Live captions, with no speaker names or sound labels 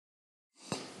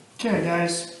Okay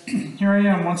guys, here I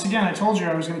am. Once again, I told you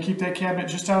I was going to keep that cabinet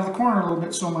just out of the corner a little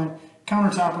bit so my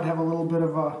countertop would have a little bit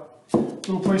of a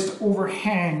little place to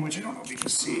overhang, which I don't know if you can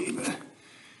see, but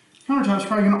countertop's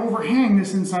probably going to overhang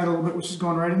this inside a little bit, which is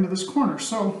going right into this corner.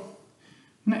 So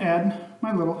I'm going to add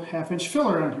my little 1/2-inch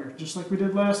filler on here, just like we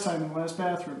did last time in the last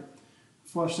bathroom.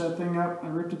 Flush that thing up. I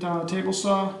ripped it down with a table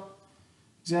saw,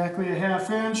 exactly a 1/2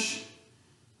 inch.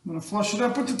 I'm going to flush it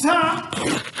up with the top.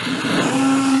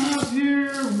 Up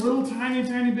here, little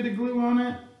tiny bit of glue on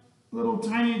it. Little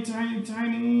tiny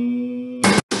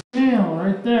nail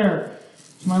right there.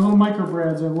 It's my little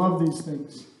microbrads. I love these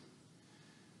things.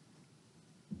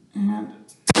 And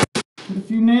put a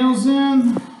few nails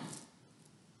in.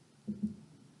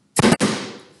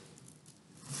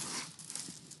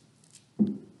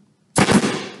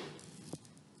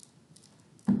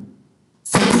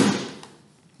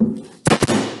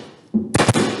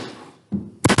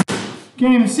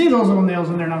 Can't even see those little nails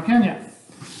in there now, can you?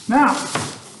 Now,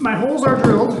 my holes are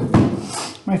drilled.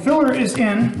 My filler is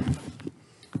in.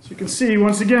 So you can see,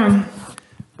 once again,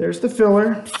 there's the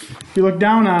filler. If you look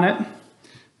down on it,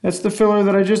 that's the filler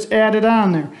that I just added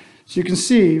on there. So you can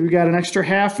see we got an extra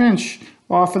 1/2 inch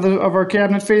off of our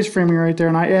cabinet face framing right there,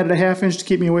 and I added a 1/2 inch to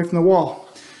keep me away from the wall.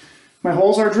 My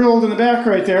holes are drilled in the back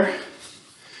right there.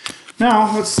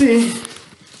 Now, let's see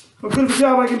what good of a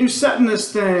job I can do setting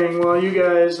this thing while you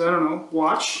guys, I don't know,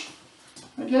 watch,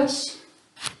 I guess.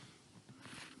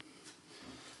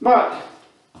 But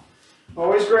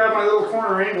always grab my little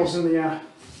corner angles in the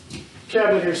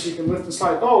cabinet here so you can lift and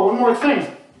slide. Oh, one more thing.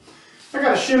 I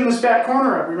got to shim this back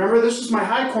corner up. Remember, this is my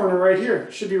high corner right here.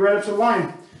 It should be right up to the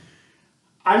line.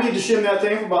 I need to shim that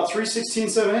thing for about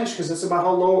 3/16 of an inch because that's about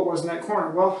how low it was in that corner.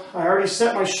 Well, I already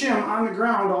set my shim on the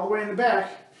ground all the way in the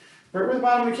back, right where the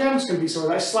bottom of the cabinet's going to be. So as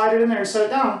I slide it in there and set it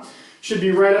down, it should be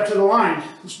right up to the line.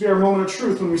 This will be our moment of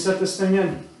truth when we set this thing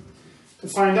in to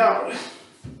find out.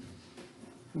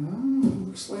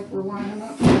 Looks like we're lining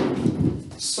up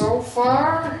so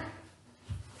far.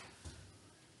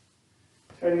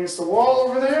 Tight against the wall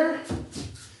over there.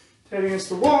 Tight against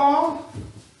the wall.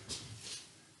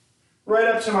 Right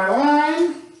up to my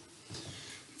line.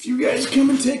 If you guys come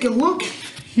and take a look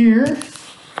here.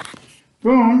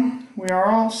 Boom. We are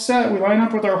all set. We line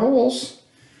up with our holes.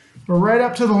 We're right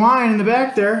up to the line in the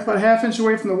back there, about 1/2 inch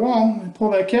away from the wall. I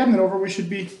pull that cabinet over, we should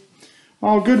be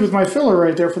all good with my filler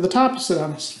right there for the top to sit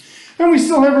on us. And we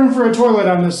still have room for a toilet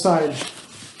on this side.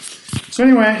 So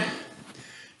anyway,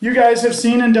 you guys have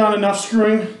seen and done enough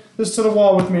screwing this to the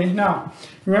wall with me. Now,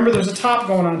 remember there's a top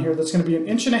going on here that's going to be 1.5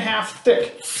 inches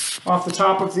thick off the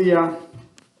top of the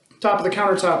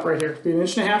countertop right here. It'll be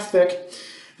 1.5 inches thick.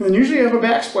 And then usually you have a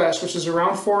backsplash, which is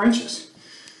around 4 inches.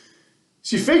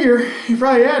 So you figure you're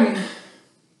probably adding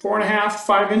 4.5,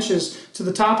 5 inches to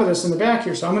the top of this in the back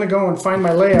here. So I'm going to go and find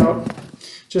my layout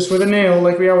just with a nail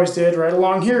like we always did right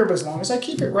along here. But as long as I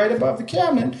keep it right above the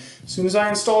cabinet, as soon as I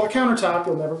install the countertop,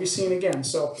 you'll never be seen again.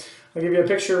 So I'll give you a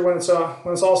picture when it's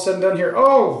all said and done here.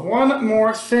 Oh, one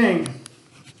more thing.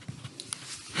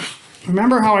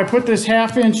 Remember how I put this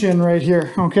 1/2 inch in right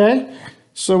here, okay?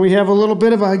 So we have a little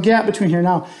bit of a gap between here.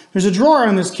 Now, there's a drawer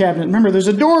on this cabinet. Remember, there's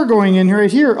a door going in right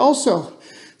here also.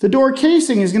 The door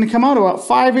casing is going to come out about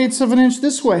 5/8 of an inch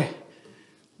this way.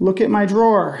 Look at my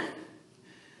drawer.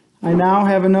 I now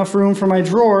have enough room for my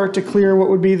drawer to clear what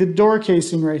would be the door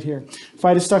casing right here. If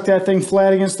I'd have stuck that thing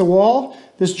flat against the wall,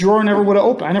 this drawer never would have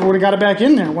opened. I never would have got it back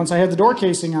in there once I had the door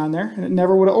casing on there, and it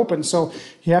never would have opened. So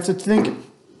you have to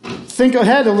think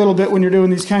ahead a little bit when you're doing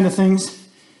these kind of things,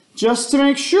 just to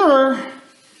make sure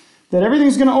that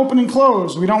everything's going to open and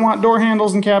close. We don't want door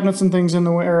handles and cabinets and things in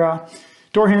the way, or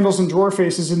door handles and drawer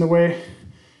faces in the way,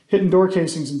 hitting door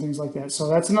casings and things like that. So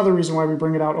that's another reason why we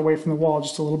bring it out away from the wall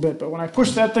just a little bit. But when I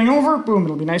push that thing over, boom,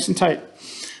 it'll be nice and tight.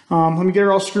 Let me get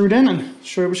her all screwed in and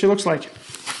show you what she looks like.